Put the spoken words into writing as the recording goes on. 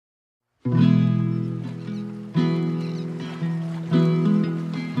Good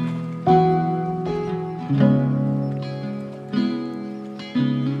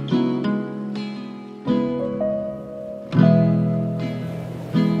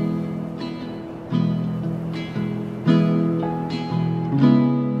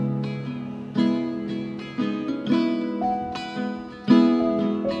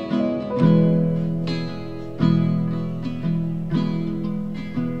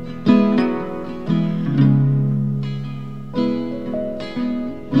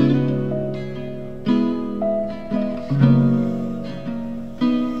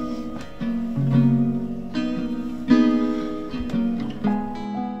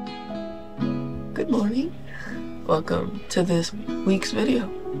morning. Welcome to this week's video.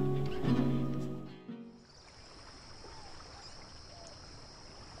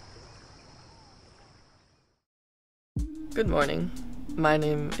 Good morning. My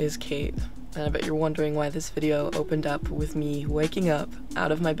name is Kate, and I bet you're wondering why this video opened up with me waking up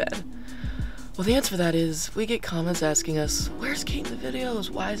out of my bed. Well, the answer for that is we get comments asking us, where's Kate in the videos?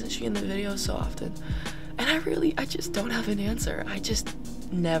 Why isn't she in the videos so often? And I just don't have an answer. I just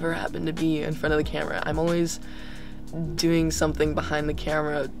never happen to be in front of the camera. I'm always doing something behind the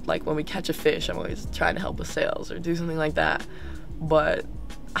camera, like when we catch a fish, I'm always trying to help with sales or do something like that. But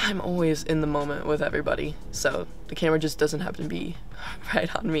I'm always in the moment with everybody, so the camera just doesn't happen to be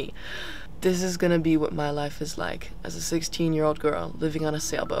right on me. This is gonna be what my life is like as a 16-year-old girl living on a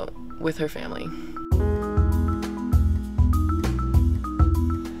sailboat with her family.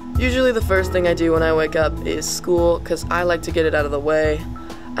 Usually the first thing I do when I wake up is school, because I like to get it out of the way.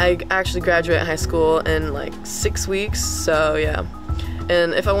 I actually graduate high school in like 6 weeks, so yeah.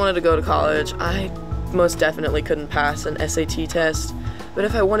 And if I wanted to go to college, I most definitely couldn't pass an SAT test. But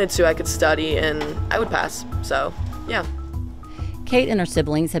if I wanted to, I could study and I would pass, so yeah. Kate and her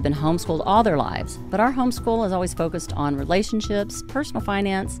siblings have been homeschooled all their lives, but our homeschool is always focused on relationships, personal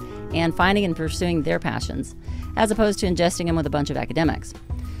finance, and finding and pursuing their passions, as opposed to ingesting them with a bunch of academics.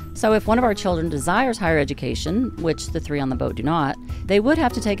 So if one of our children desires higher education, which the three on the boat do not, they would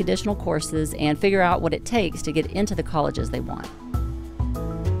have to take additional courses and figure out what it takes to get into the colleges they want.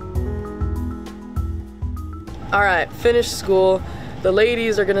 All right, finished school. The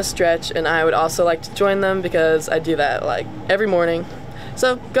ladies are gonna stretch, and I would also like to join them because I do that like every morning.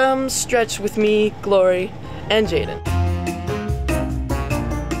 So come stretch with me, Glory, and Jaden.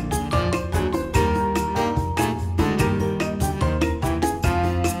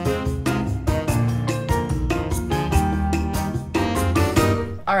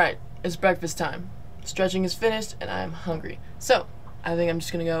 All right, it's breakfast time. Stretching is finished, and I'm hungry. So I think I'm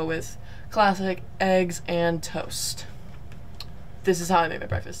just gonna go with classic eggs and toast. This is how I make my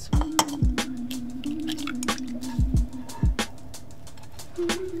breakfast.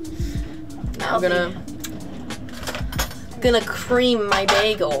 Now I'm gonna cream my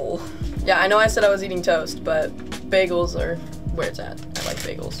bagel. Yeah, I know I said I was eating toast, but bagels are where it's at. I like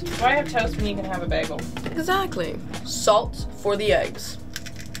bagels. Why have toast when you can have a bagel? Exactly. Salt for the eggs.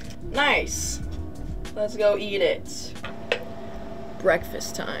 Nice. Let's go eat it.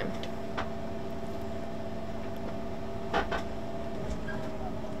 Breakfast time.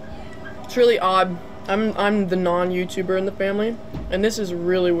 It's really odd. I'm the non-YouTuber in the family, and this is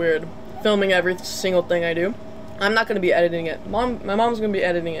really weird. Filming every single thing I do. I'm not gonna be editing it. My mom's gonna be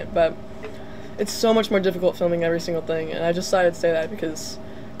editing it, but it's so much more difficult filming every single thing, and I just decided to say that because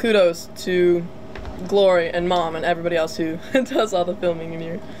kudos to Glory and Mom and everybody else who does all the filming in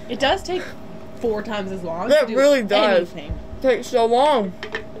here. It does take 4 times as long. It really does. Anything. It takes so long.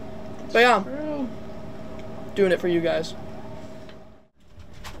 But yeah, True. doing it for you guys.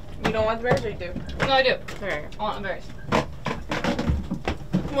 You don't want the berries, or you do? No, I do. Okay, I want the berries.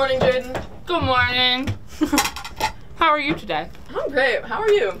 Good morning, Jaden. Good morning. How are you today? I'm great. How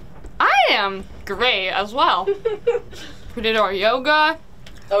are you? I am great as well. We did our yoga,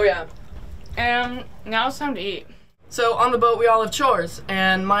 Oh yeah. and now it's time to eat. So on the boat we all have chores,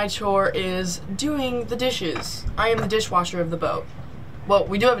 and my chore is doing the dishes. I am the dishwasher of the boat. Well,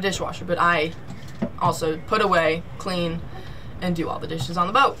 we do have a dishwasher, but I also put away, clean, and do all the dishes on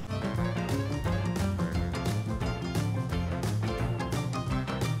the boat.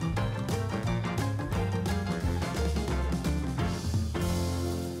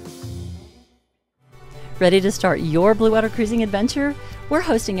 Ready to start your blue water cruising adventure? We're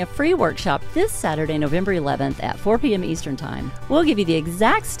hosting a free workshop this Saturday, November 11th at 4 p.m. Eastern Time. We'll give you the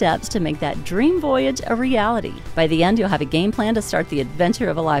exact steps to make that dream voyage a reality. By the end, you'll have a game plan to start the adventure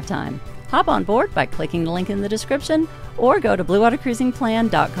of a lifetime. Hop on board by clicking the link in the description or go to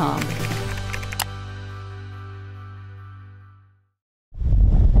bluewatercruisingplan.com.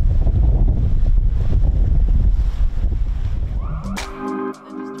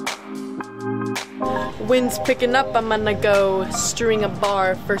 wind's picking up, I'm gonna go string a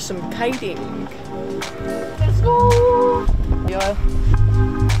bar for some kiting. Let's go! Yeah.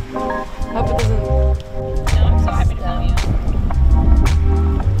 Hope it doesn't. No, I'm so happy to film you.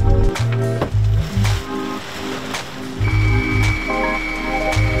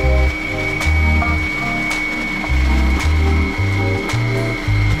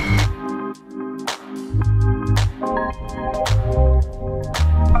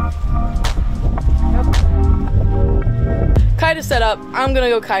 Kite is set up. I'm gonna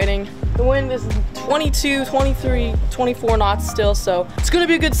go kiting. The wind is 22, 23, 24 knots still, so it's gonna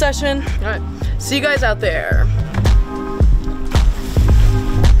be a good session. All right, see you guys out there.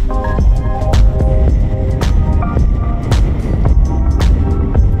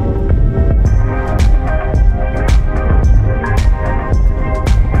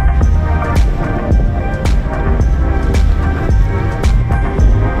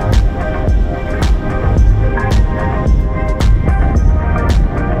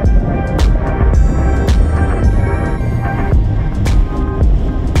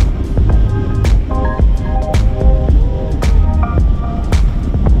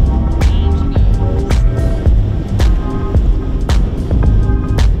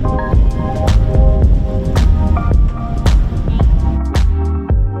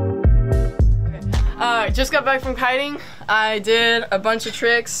 Just got back from kiting. I did a bunch of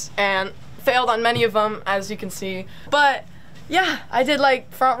tricks and failed on many of them, as you can see. But yeah, I did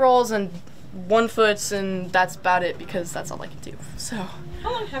like front rolls and 1-foots, and that's about it because that's all I can do. So.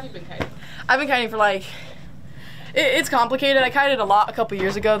 How long have you been kiting? I've been kiting for like, it's complicated. I kited a lot a couple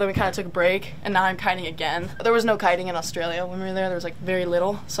years ago, then we kind of took a break, and now I'm kiting again. There was no kiting in Australia when we were there. There was like very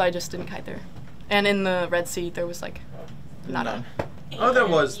little, so I just didn't kite there. And in the Red Sea, there was like not a. Oh, there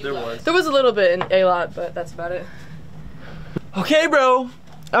was. There was a little bit in A-Lot, but that's about it. Okay, bro.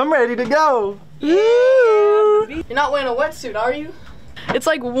 I'm ready to go. You're not wearing a wetsuit, are you? It's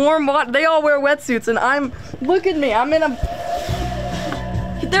like warm water. They all wear wetsuits, and look at me. I'm in a.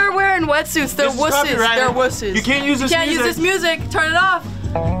 They're wearing wetsuits. They're wusses. They're wusses. You can't use this music. You can't use this music. Turn it off.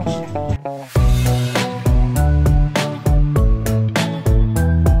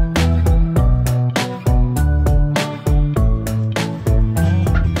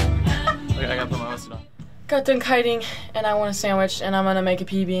 Got done kiting, and I want a sandwich, and I'm gonna make a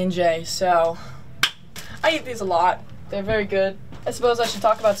PB&J. So I eat these a lot. They're very good. I suppose I should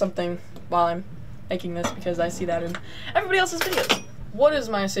talk about something while I'm making this because I see that in everybody else's videos. What is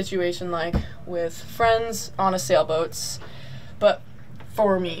my situation like with friends on a sailboat? But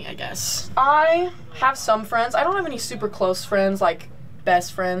for me, I guess. I have some friends. I don't have any super close friends, like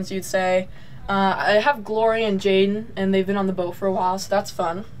best friends, you'd say. I have Glory and Jaden, and they've been on the boat for a while, so that's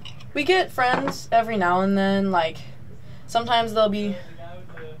fun. We get friends every now and then, like, sometimes there'll be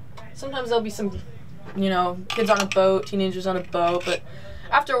some, you know, kids on a boat, teenagers on a boat, but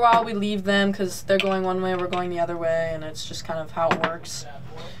after a while we leave them because they're going one way, we're going the other way, and it's just kind of how it works.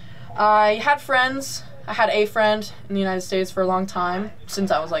 I had friends. I had a friend in the United States for a long time, since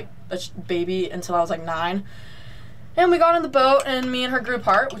I was like a baby until I was like 9. And we got on the boat, and me and her grew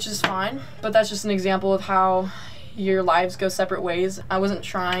apart, which is fine, but that's just an example of how your lives go separate ways. I wasn't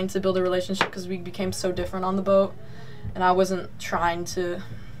trying to build a relationship because we became so different on the boat, and I wasn't trying to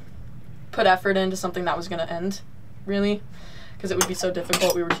put effort into something that was going to end, really, because it would be so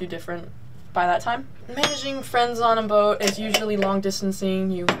difficult. We were too different by that time. Managing friends on a boat is usually long distancing.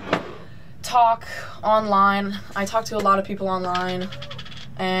 You talk online. I talk to a lot of people online,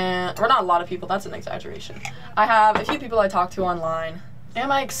 or not a lot of people, that's an exaggeration. I have a few people I talk to online. Am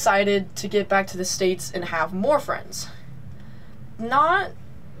I excited to get back to the States and have more friends? Not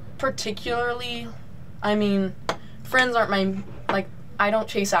particularly. I mean, friends aren't my, like, I don't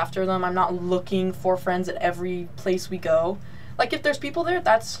chase after them. I'm not looking for friends at every place we go. Like, if there's people there,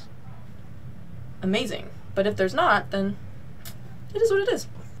 that's amazing. But if there's not, then it is what it is.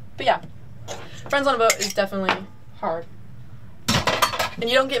 But yeah, friends on a boat is definitely hard. And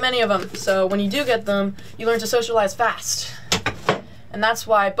you don't get many of them. So when you do get them, you learn to socialize fast. And that's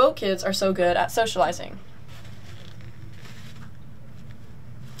why boat kids are so good at socializing.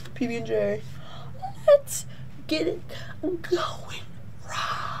 PB&J. Let's get it going.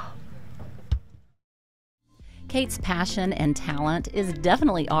 Kate's passion and talent is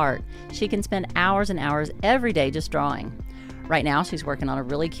definitely art. She can spend hours and hours every day just drawing. Right now, she's working on a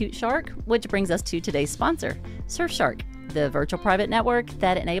really cute shark, which brings us to today's sponsor, Surfshark, the virtual private network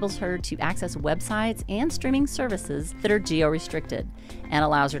that enables her to access websites and streaming services that are geo-restricted and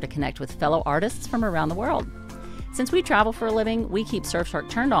allows her to connect with fellow artists from around the world. Since we travel for a living, we keep Surfshark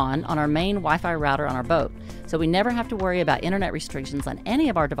turned on our main Wi-Fi router on our boat, so we never have to worry about internet restrictions on any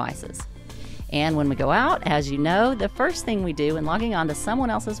of our devices. And when we go out, as you know, the first thing we do when logging on to someone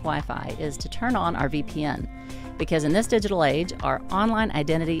else's Wi-Fi is to turn on our VPN. Because in this digital age, our online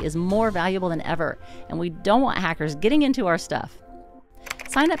identity is more valuable than ever, and we don't want hackers getting into our stuff.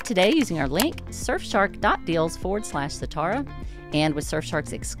 Sign up today using our link, surfshark.deals/Zatara. And with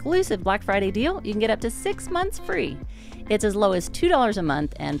Surfshark's exclusive Black Friday deal, you can get up to 6 months free. It's as low as $2 a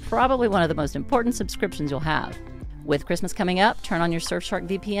month and probably one of the most important subscriptions you'll have. With Christmas coming up, turn on your Surfshark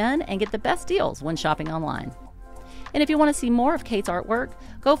VPN and get the best deals when shopping online. And if you want to see more of Kate's artwork,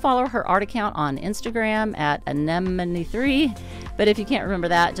 go follow her art account on Instagram at Anemone3. But if you can't remember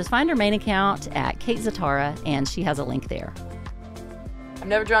that, just find her main account at Kate Zatara, and she has a link there. I've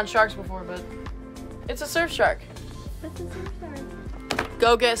never drawn sharks before, but it's a surf shark.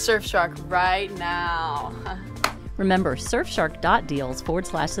 Go get Surfshark right now. Remember,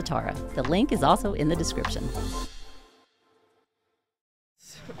 surfshark.deals/Zatara. The link is also in the description.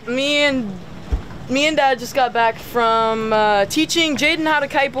 Me and Dad just got back from teaching Jaden how to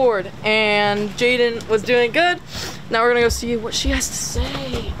kiteboard, and Jaden was doing good. Now we're gonna go see what she has to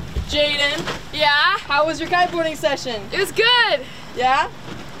say. Jaden, Yeah, how was your kiteboarding session? it was good. Yeah?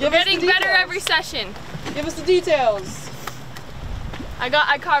 Give us the Getting better details. every session. Give us the details.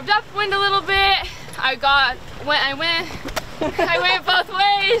 I carved upwind a little bit. I went both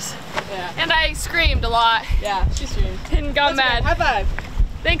ways, Yeah. and I screamed a lot Yeah, she streamed. and got mad. High five.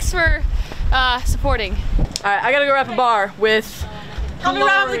 Thanks for supporting. All right, I gotta go wrap a bar with. Help me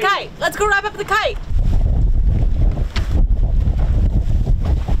wrap up the kite. Let's go wrap up the kite.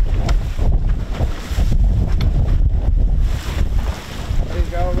 There you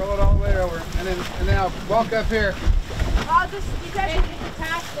go, roll it all the way over, and then I'll walk up here. I'll just, you guys can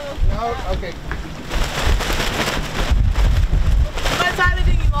attach though. No, okay. My side of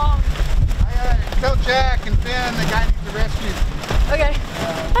thinking long. I gotta tell Jack and Finn the guy needs a rescue. Okay.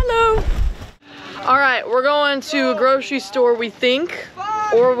 Hello. All right, we're going to a grocery store, we think,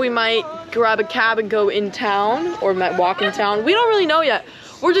 or we might grab a cab and go in town, or might walk in town. We don't really know yet.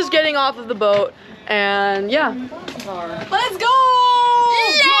 We're just getting off of the boat, and yeah. Let's go!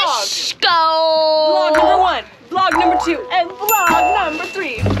 Let's go! Vlog number 1, vlog number 2, and vlog number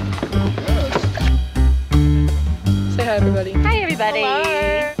 3. Say hi, everybody. Hi, everybody.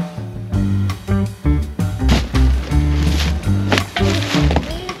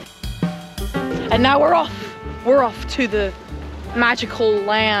 And now we're off. We're off to the magical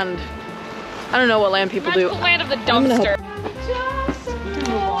land. I don't know what land people do. Magical land of the dumpster.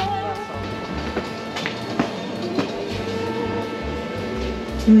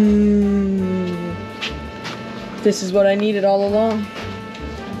 This is what I needed all along.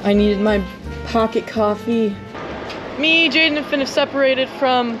 I needed my pocket coffee. Me, Jaden, and Finn have separated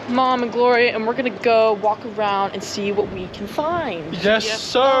from Mom and Gloria, and we're gonna go walk around and see what we can find. Yes,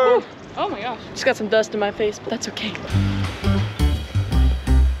 sir. Oh my gosh. Just got some dust in my face, but that's okay.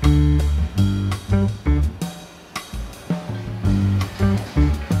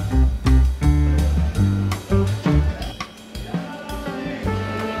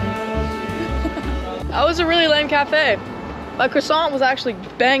 That was a really lame cafe. My croissant was actually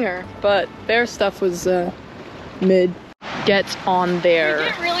banger, but their stuff was mid. Get on I there.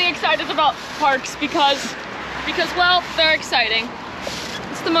 get really excited about parks because well, they're exciting.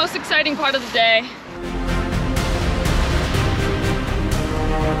 It's the most exciting part of the day.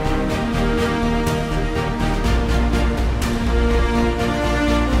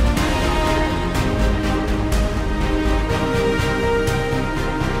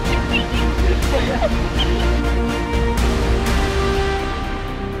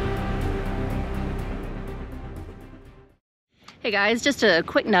 Hey guys, just a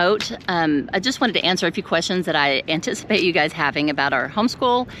quick note. I just wanted to answer a few questions that I anticipate you guys having about our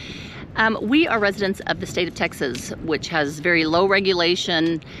homeschool. We are residents of the state of Texas, which has very low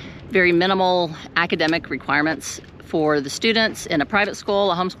regulation, very minimal academic requirements for the students in a private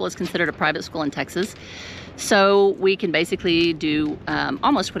school. A homeschool is considered a private school in Texas. So we can basically do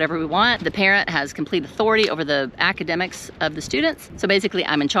almost whatever we want. The parent has complete authority over the academics of the students. So basically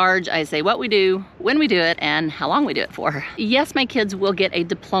I'm in charge. I say what we do, when we do it, and how long we do it for. Yes, my kids will get a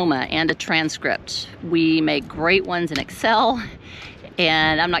diploma and a transcript. We make great ones in Excel.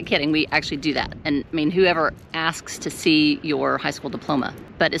 And I'm not kidding, we actually do that. And I mean, whoever asks to see your high school diploma.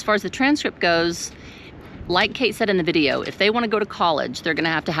 But as far as the transcript goes, like Kate said in the video, if they want to go to college, they're going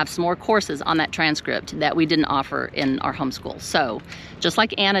to have some more courses on that transcript that we didn't offer in our homeschool. So just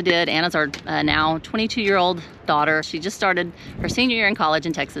like Anna did, Anna's our now 22-year-old daughter. She just started her senior year in college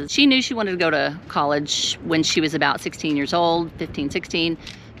in Texas. She knew she wanted to go to college when she was about 16 years old, 15, 16.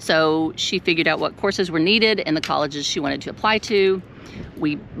 So she figured out what courses were needed in the colleges she wanted to apply to.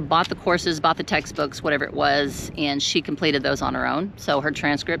 We bought the courses, bought the textbooks, whatever it was, and she completed those on her own. So her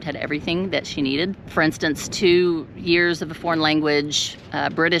transcript had everything that she needed. For instance, 2 years of a foreign language,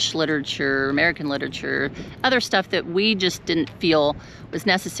 British literature, American literature, other stuff that we just didn't feel was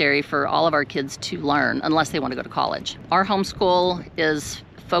necessary for all of our kids to learn unless they want to go to college. Our homeschool is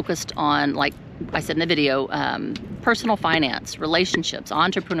focused on, like I said in the video, personal finance, relationships,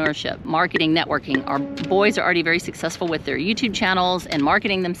 entrepreneurship, marketing, networking. Our boys are already very successful with their YouTube channels and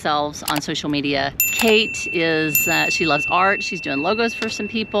marketing themselves on social media. Kate is, she loves art. She's doing logos for some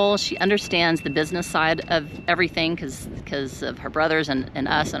people. She understands the business side of everything because of her brothers and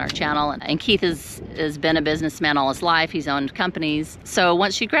us and our channel. And Keith has been a businessman all his life. He's owned companies. So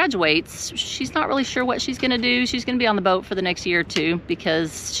once she graduates, she's not really sure what she's gonna do. She's gonna be on the boat for the next year or two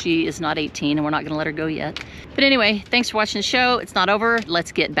because she is not 18 and we're not gonna let her go yet. But anyway, thanks for watching the show. It's not over.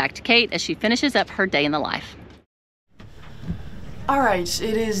 Let's get back to Kate as she finishes up her day in the life. Alright,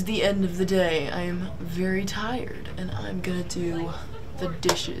 it is the end of the day. I am very tired and I'm gonna do the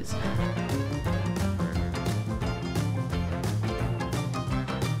dishes.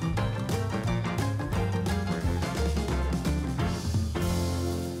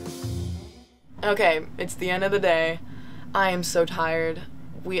 Okay, it's the end of the day. I am so tired.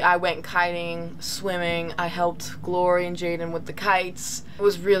 I went kiting, swimming, I helped Glory and Jaden with the kites. It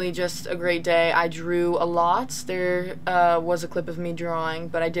was really just a great day. I drew a lot. There was a clip of me drawing,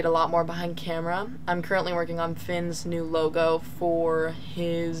 but I did a lot more behind camera. I'm currently working on Finn's new logo for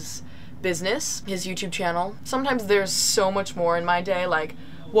his business, his YouTube channel. Sometimes there's so much more in my day, like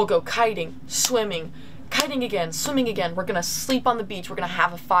we'll go kiting, swimming, kiting again, swimming again. We're gonna sleep on the beach. We're gonna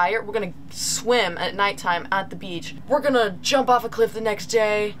have a fire. We're gonna swim at nighttime at the beach. We're gonna jump off a cliff the next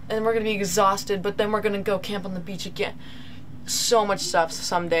day and we're gonna be exhausted, but then we're gonna go camp on the beach again. So much stuff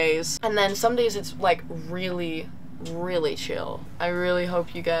some days. And then some days it's like really, really chill. I really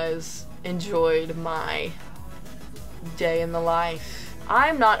hope you guys enjoyed my day in the life.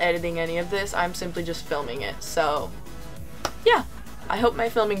 I'm not editing any of this. I'm simply just filming it. So yeah, I hope my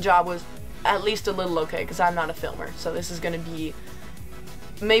filming job was at least a little okay, because I'm not a filmer, so this is gonna be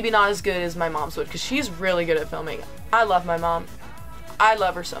maybe not as good as my mom's would, because she's really good at filming. I love my mom. I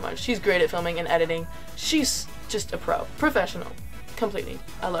love her so much. She's great at filming and editing. She's just a professional, completely.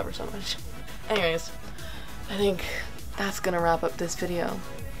 I love her so much. Anyways, I think that's gonna wrap up this video,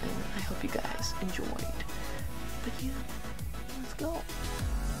 and I hope you guys enjoyed. But yeah, let's go.